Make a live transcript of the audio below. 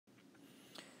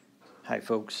Hi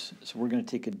folks, so we're going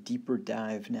to take a deeper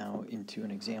dive now into an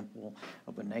example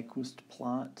of a Nyquist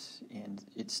plot and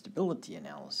its stability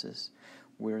analysis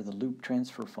where the loop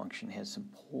transfer function has some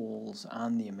poles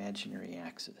on the imaginary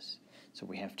axis. So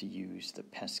we have to use the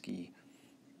pesky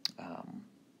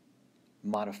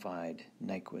modified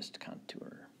Nyquist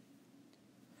contour.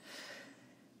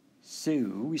 So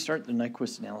we start the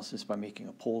Nyquist analysis by making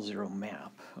a pole zero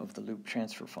map of the loop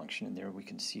transfer function, and there we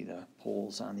can see the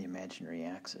poles on the imaginary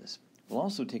axis. We'll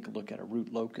also take a look at a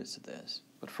root locus of this.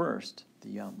 But first,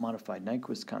 the modified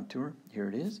Nyquist contour, here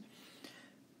it is.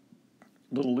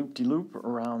 Little loop-de-loop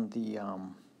around the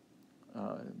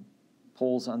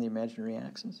poles on the imaginary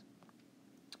axis.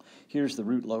 Here's the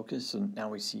root locus, and now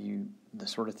we see the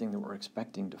sort of thing that we're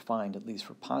expecting to find, at least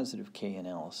for positive k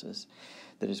analysis,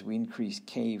 that as we increase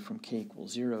k from k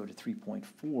equals 0 to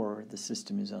 3.4, the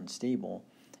system is unstable,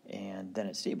 and then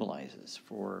it stabilizes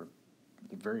for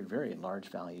very, very large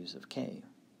values of k.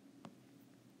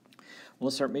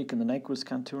 We'll start making the Nyquist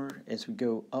contour as we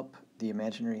go up the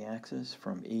imaginary axis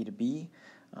from A to B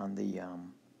on the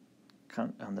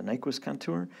Nyquist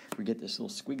contour. We get this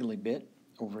little squiggly bit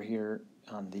over here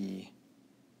on the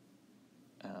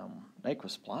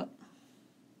Nyquist plot.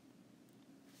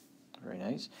 Very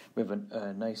nice. We have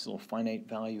a nice little finite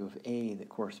value of a that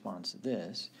corresponds to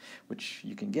this, which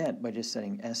you can get by just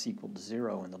setting s equal to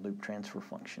 0 in the loop transfer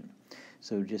function.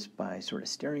 So just by sort of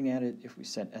staring at it, if we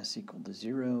set s equal to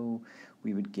 0,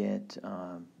 we would get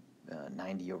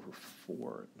 90 over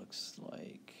 4, it looks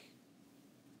like,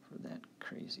 for that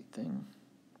crazy thing.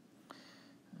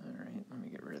 All right, let me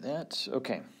get rid of that.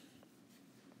 Okay.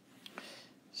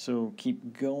 So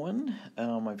keep going.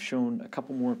 I've shown a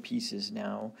couple more pieces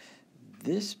now.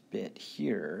 This bit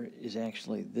here is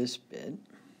actually this bit,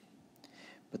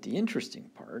 but the interesting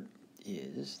part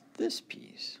is this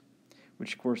piece,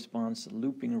 which corresponds to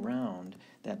looping around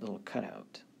that little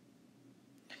cutout.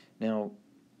 Now,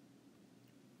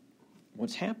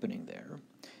 what's happening there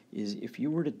is if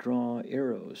you were to draw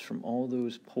arrows from all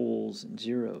those poles and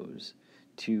zeros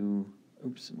to,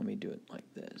 oops, let me do it like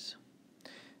this,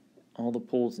 all the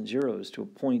poles and zeros to a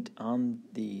point on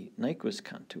the Nyquist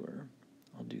contour.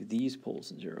 I'll do these poles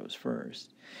and zeros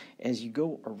first. As you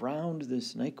go around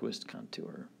this Nyquist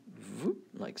contour,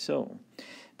 like so,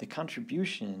 the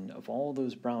contribution of all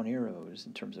those brown arrows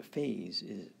in terms of phase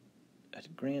is a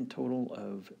grand total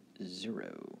of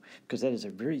 0, because that is a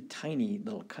very tiny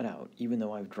little cutout, even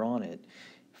though I've drawn it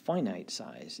finite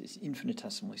size, is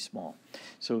infinitesimally small.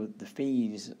 So the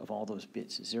phase of all those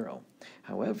bits is 0.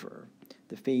 However,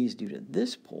 the phase due to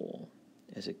this pole,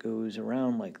 as it goes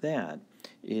around like that,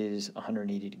 is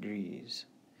 180 degrees.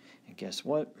 And guess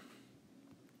what?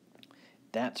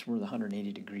 That's where the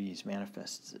 180 degrees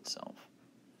manifests itself.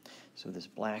 So this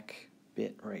black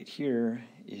bit right here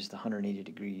is the 180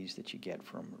 degrees that you get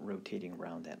from rotating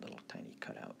around that little tiny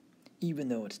cutout, even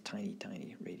though it's tiny,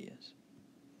 tiny radius.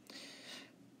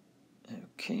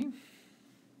 Okay.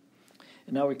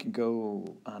 And now we can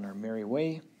go on our merry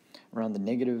way around the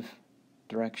negative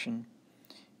direction,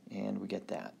 and we get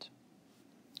that.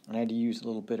 And I had to use a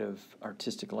little bit of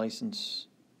artistic license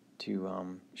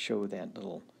to show that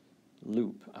little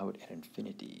loop out at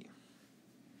infinity.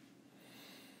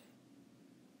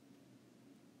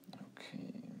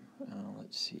 Okay,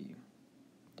 let's see.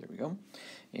 There we go.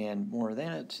 And more of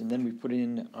that, and then we put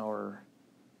in our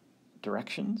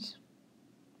directions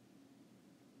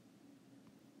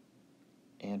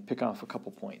and pick off a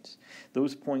couple points.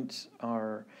 Those points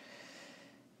are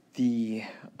the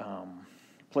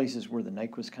places where the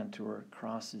Nyquist contour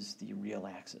crosses the real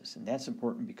axis. And that's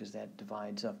important because that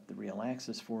divides up the real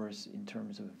axis for us in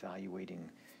terms of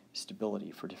evaluating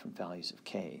stability for different values of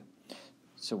k.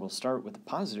 So we'll start with the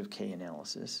positive k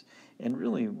analysis. And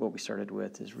really what we started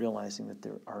with is realizing that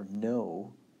there are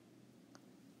no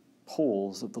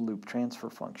poles of the loop transfer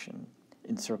function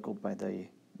encircled by the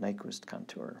Nyquist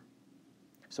contour.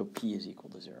 So p is equal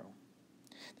to 0.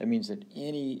 That means that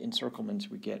any encirclements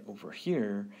we get over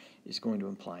here is going to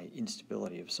imply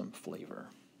instability of some flavor.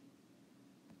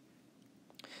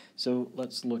 So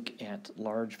let's look at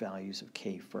large values of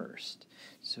k first.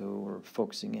 So we're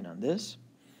focusing in on this,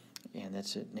 and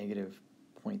that's at negative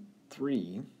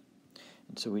 0.3.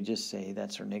 And so we just say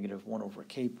that's our negative 1 over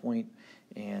k point,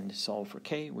 and solve for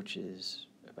k, which is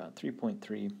about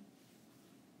 3.3.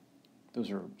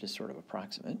 Those are just sort of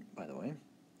approximate, by the way.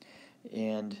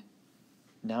 And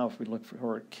now if we look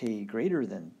for k greater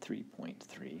than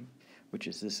 3.3, which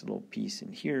is this little piece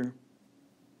in here,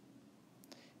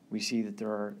 we see that there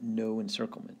are no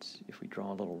encirclements. If we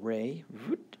draw a little ray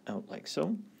out like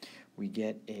so, we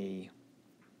get a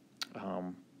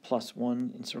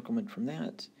 +1 encirclement from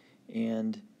that,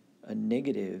 and a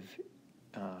negative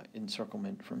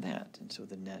encirclement from that, and so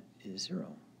the net is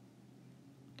 0.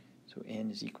 So n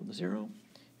is equal to 0,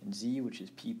 and z, which is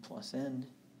p plus n,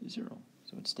 is 0.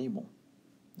 So it's stable.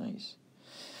 Nice.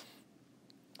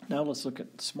 Now let's look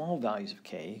at small values of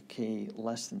k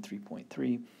less than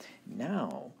 3.3.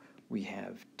 Now we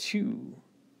have 2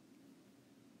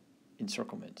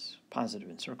 encirclements, positive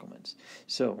encirclements.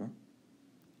 So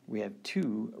we have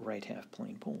 2 right half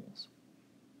plane poles.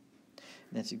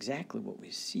 And that's exactly what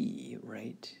we see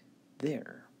right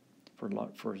there for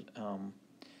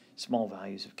small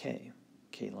values of k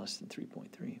less than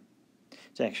 3.3.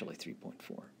 It's actually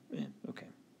 3.4. Okay.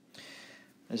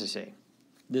 As I say,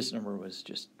 this number was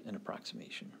just an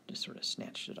approximation, just sort of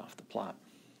snatched it off the plot.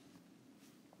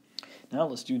 Now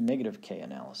let's do negative k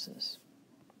analysis.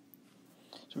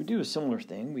 So we do a similar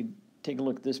thing. We take a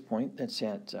look at this point, that's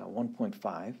at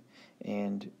 1.5,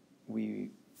 and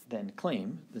we then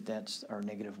claim that that's our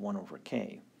negative 1 over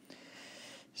k.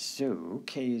 So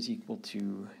k is equal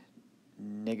to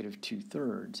negative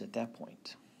 2/3 at that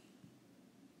point.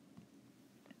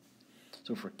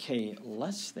 So for k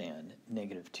less than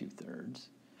negative 2/3,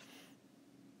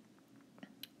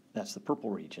 that's the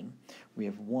purple region, we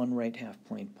have 1 right half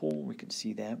plane pole. We can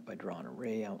see that by drawing a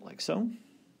ray out like so.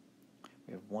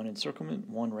 We have 1 encirclement,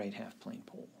 1 right half plane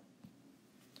pole.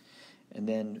 And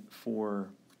then for,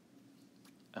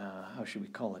 how should we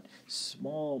call it,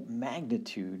 small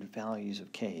magnitude values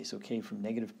of k, so k from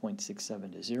negative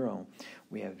 0.67 to 0,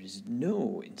 we have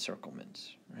no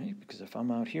encirclements, right? Because if I'm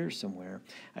out here somewhere,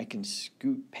 I can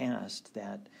scoot past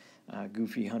that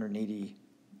goofy 180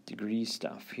 degree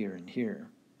stuff here and here.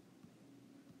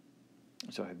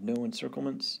 So I have no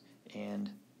encirclements,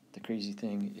 and the crazy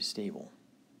thing is stable.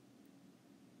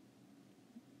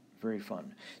 Very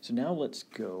fun. So now let's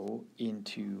go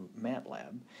into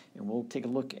Matlab, and we'll take a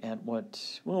look at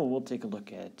we'll take a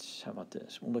look at, how about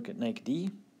this? We'll look at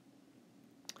Nyquist,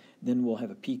 then we'll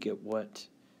have a peek at what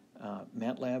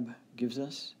Matlab gives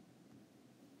us.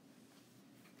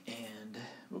 And,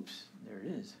 oops, there it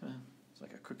is. It's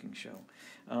like a cooking show.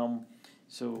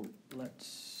 So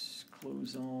let's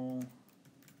close all,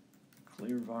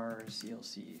 clear var,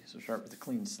 CLC. So start with a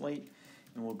clean slate,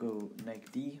 and we'll go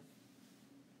Nyquist.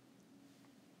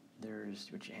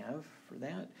 There's what you have for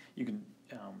that. You can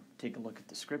take a look at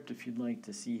the script if you'd like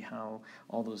to see how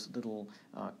all those little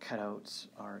cutouts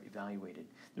are evaluated.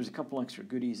 There's a couple extra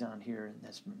goodies on here, and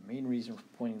that's the main reason for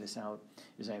pointing this out,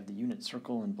 is I have the unit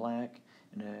circle in black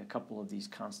and a couple of these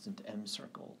constant M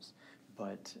circles.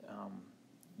 But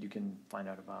you can find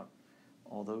out about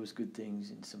all those good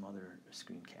things in some other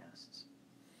screencasts.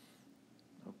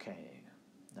 Okay,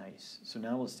 nice. So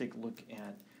now let's take a look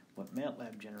at what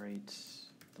Matlab generates.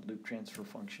 The loop transfer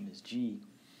function is G,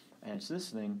 and it's this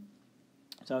thing.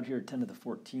 It's out here at 10 to the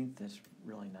 14th. That's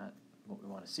really not what we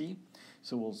want to see.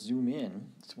 So we'll zoom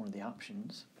in. It's one of the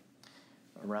options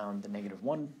around the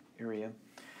 -1 area.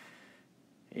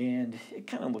 And it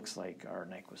kind of looks like our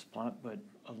Nyquist plot, but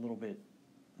a little bit,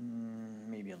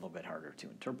 maybe a little bit harder to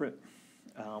interpret.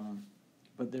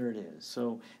 But there it is.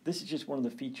 So this is just one of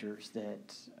the features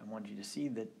that I wanted you to see,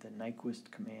 that the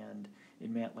Nyquist command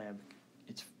in Matlab,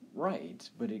 it's right,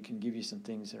 but it can give you some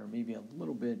things that are maybe a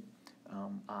little bit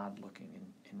odd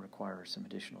looking and require some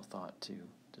additional thought to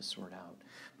sort out.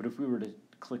 But if we were to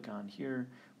click on here,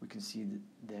 we can see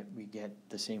that we get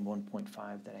the same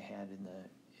 1.5 that I had in the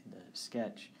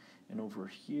sketch, and over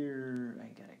here I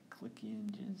gotta click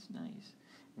in just nice.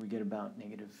 We get about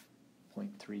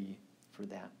 -0.3 for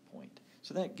that point.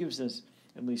 So that gives us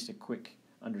at least a quick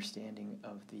understanding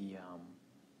of the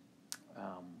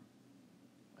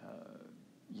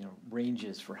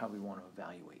ranges for how we want to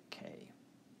evaluate k.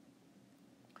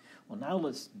 Well, now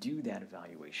let's do that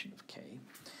evaluation of k.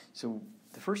 So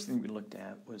the first thing we looked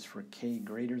at was for k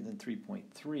greater than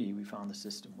 3.3, we found the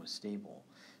system was stable.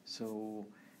 So,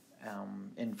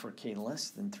 and for k less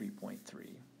than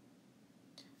 3.3,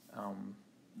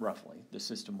 roughly, the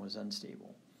system was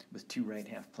unstable with 2 right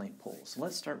half plane poles. So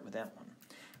let's start with that one.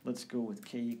 Let's go with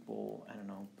k equal,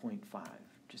 0.5,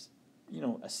 just,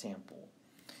 a sample.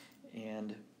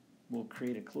 And we'll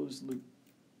create a closed loop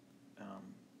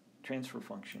transfer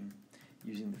function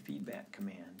using the feedback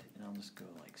command, and I'll just go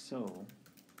like so.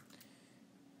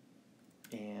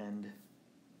 And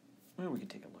we can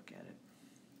take a look at it.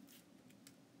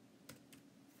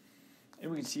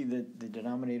 And we can see that the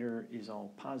denominator is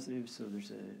all positive, so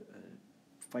there's a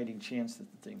fighting chance that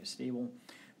the thing is stable.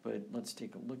 But let's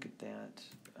take a look at that.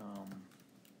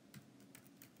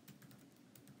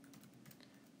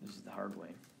 This is the hard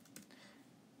way.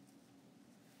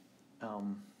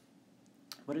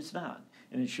 But it's not.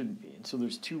 and it shouldn't be. And so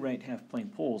there's two right half-plane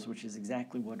poles, which is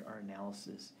exactly what our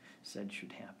analysis said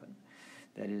should happen.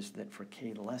 That is that for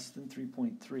k less than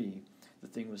 3.3, the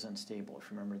thing was unstable.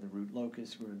 If you remember the root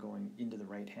locus, we were going into the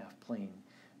right half-plane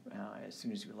as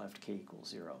soon as we left k equals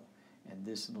 0. And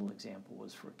this little example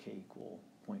was for k equal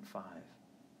 0.5.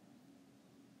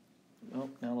 Well,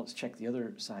 now let's check the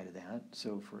other side of that.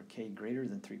 So for k greater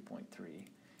than 3.3,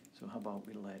 so how about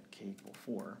we let k equal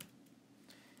 4,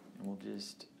 and we'll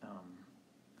just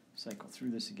cycle through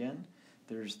this again.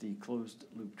 There's the closed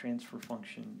loop transfer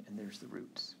function, and there's the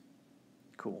roots.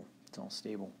 Cool, it's all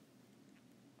stable.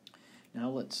 Now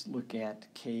let's look at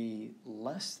k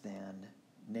less than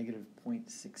negative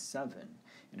 0.67,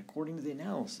 and according to the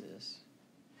analysis,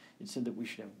 it said that we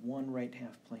should have one right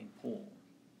half-plane pole.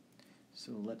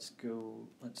 So let's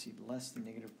see, less than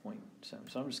negative 0.7.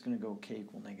 So I'm just going to go k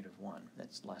equal negative 1.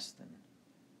 That's less than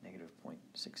negative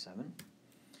 0.67. And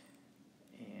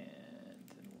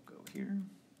then we'll go here.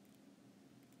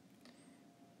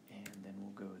 And then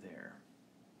we'll go there.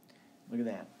 Look at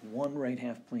that. One right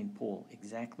half-plane pole,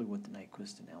 exactly what the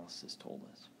Nyquist analysis told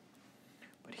us.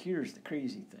 But here's the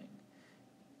crazy thing.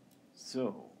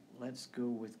 So let's go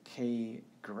with k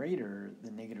greater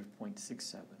than negative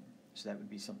 0.67. So that would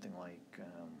be something like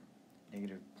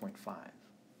negative 0.5.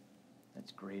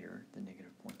 That's greater than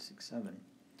negative 0.67.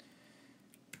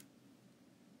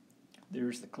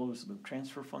 There's the closed loop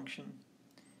transfer function,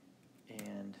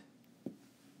 and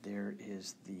there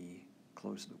is the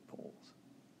closed loop poles.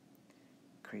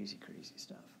 Crazy, crazy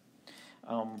stuff.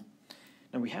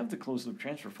 Now we have the closed loop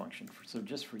transfer function, so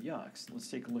just for yucks, let's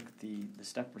take a look at the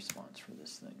step response for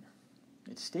this thing.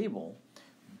 It's stable,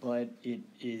 but it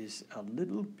is a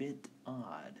little bit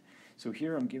odd. So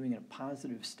here I'm giving it a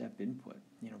positive step input.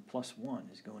 Plus 1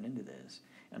 is going into this,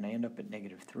 and I end up at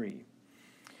negative 3.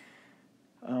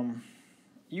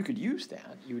 You could use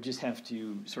that. You would just have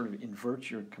to sort of invert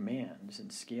your commands and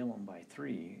scale them by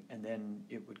 3, and then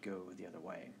it would go the other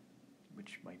way,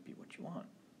 which might be what you want.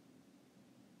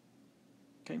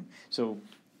 Okay, so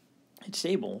it's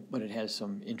stable, but it has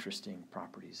some interesting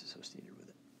properties associated with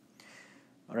it.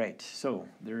 All right, so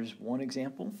there's one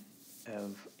example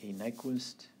of a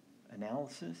Nyquist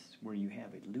analysis where you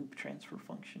have a loop transfer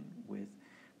function with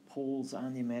poles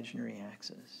on the imaginary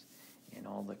axis and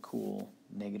all the cool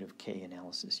negative k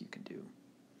analysis you can do.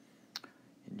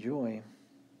 Enjoy.